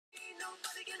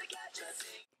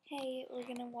Hey, we're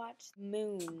gonna watch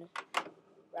moon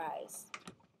rise.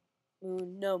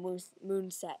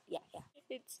 Moon set. Yeah.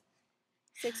 It's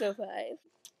 6:05.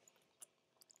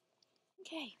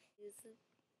 Okay.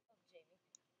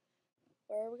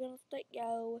 Where are we gonna start,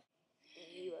 yo?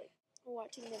 We're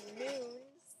watching the moon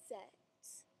set.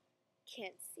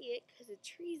 Can't see it because a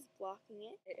tree's blocking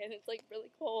it, and it's like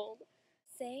really cold.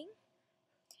 Saying,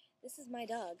 this is my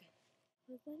dog.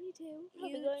 I love you too.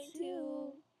 You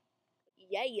too.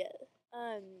 Yeah.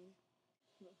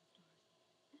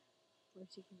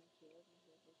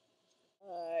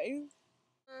 Hi.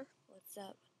 What's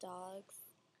up, dogs?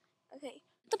 Okay.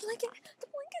 The blanket.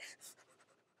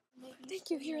 Thank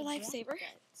you, you're a lifesaver.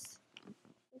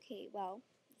 Okay, well,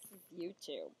 This is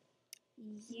YouTube.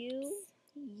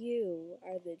 you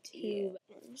are the two.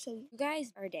 So You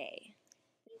guys are day.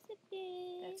 he's a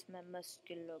bit. That's my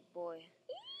muscular boy.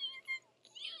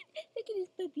 Look at his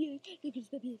puppy. Look at his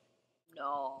puppy.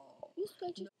 No. You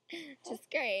scratch it. Just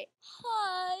great.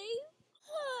 Hi.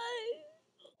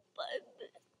 But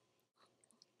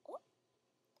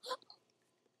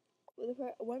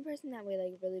one person that we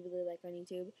like really like on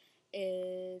YouTube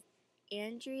is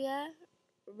Andrea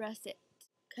Russett,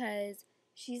 cause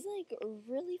she's like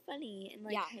really funny and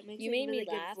like makes you like, made really me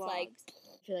laugh. good Like, vlogs.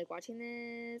 If you're like watching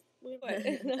this,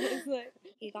 And I was like,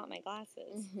 he got my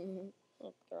glasses.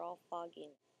 Look, they're all foggy.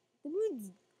 the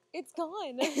moon's It's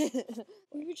gone.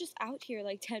 We were just out here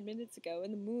like 10 minutes ago,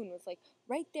 and the moon was like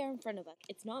right there in front of us.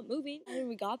 It's not moving. And then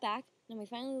we got back, and we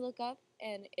finally look up,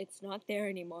 and it's not there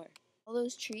anymore. all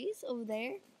those trees over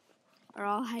there are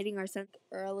all hiding our sun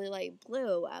early like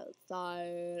blue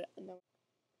outside. And then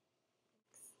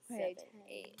 7, Okay,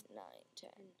 8, 9, 10.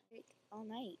 all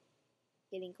night,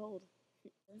 getting cold.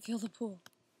 Feel the pool.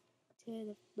 To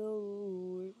the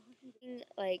floor.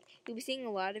 Like you'll be seeing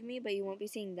a lot of me, but you won't be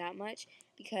seeing that much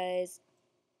because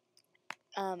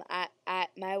at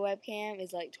my webcam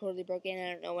is like totally broken.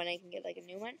 I don't know when I can get like a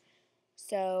new one.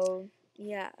 So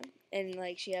yeah, and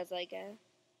like she has like a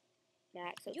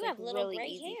Mac, so it's You like have little really gray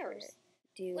easy for her hairs.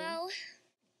 to do. Well,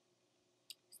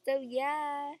 So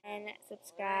yeah, and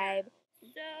subscribe.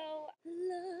 So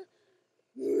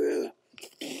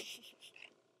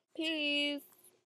peace.